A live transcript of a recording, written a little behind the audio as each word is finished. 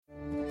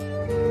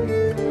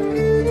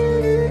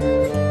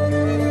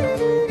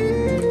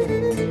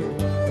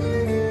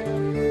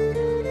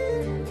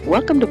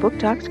welcome to Book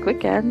Talks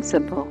Quick and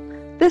Simple.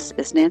 This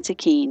is Nancy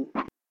Keene.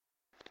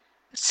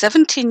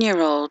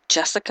 17-year-old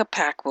Jessica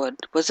Packwood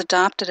was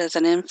adopted as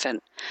an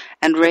infant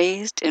and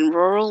raised in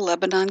rural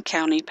Lebanon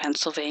County,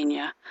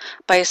 Pennsylvania,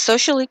 by a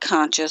socially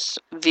conscious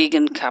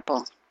vegan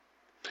couple.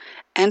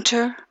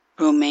 Enter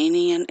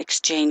Romanian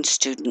exchange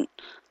student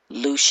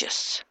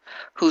Lucius,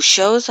 who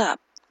shows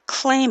up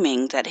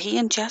claiming that he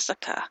and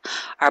Jessica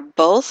are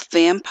both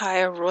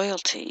vampire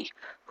royalty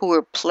who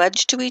were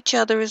pledged to each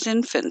other as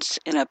infants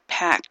in a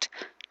pact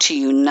to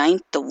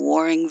unite the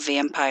warring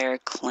vampire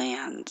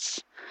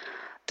clans.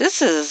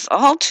 This is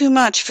all too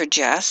much for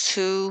Jess,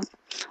 who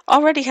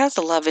already has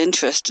a love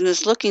interest and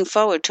is looking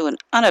forward to an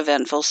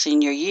uneventful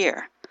senior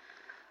year.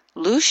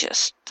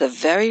 Lucius, the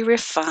very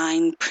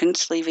refined,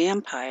 princely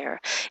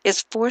vampire,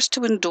 is forced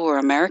to endure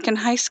American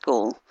high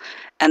school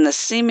and the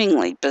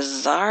seemingly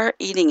bizarre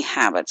eating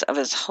habits of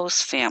his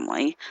host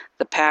family,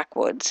 the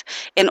Packwoods,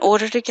 in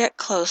order to get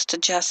close to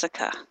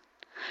Jessica.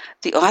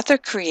 The author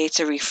creates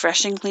a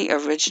refreshingly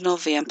original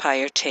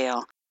vampire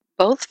tale,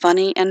 both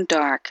funny and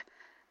dark,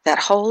 that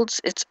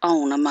holds its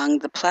own among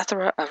the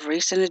plethora of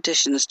recent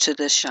additions to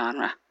this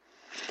genre.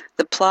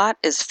 The plot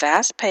is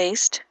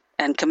fast-paced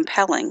and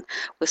compelling,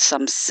 with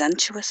some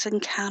sensuous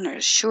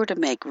encounters sure to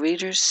make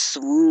readers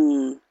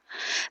swoon.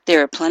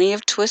 There are plenty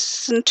of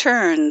twists and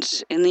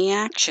turns in the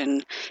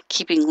action,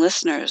 keeping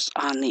listeners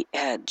on the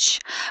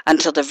edge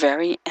until the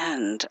very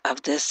end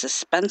of this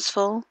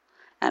suspenseful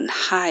and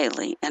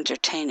highly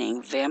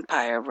entertaining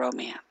vampire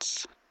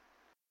romance.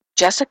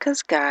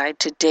 Jessica's Guide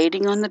to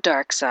Dating on the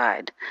Dark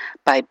Side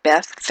by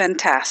Beth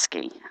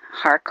Fantaskey,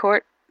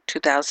 Harcourt,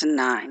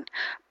 2009.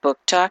 Book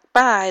Talk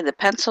by the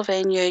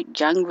Pennsylvania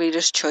Young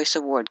Readers' Choice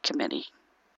Award Committee.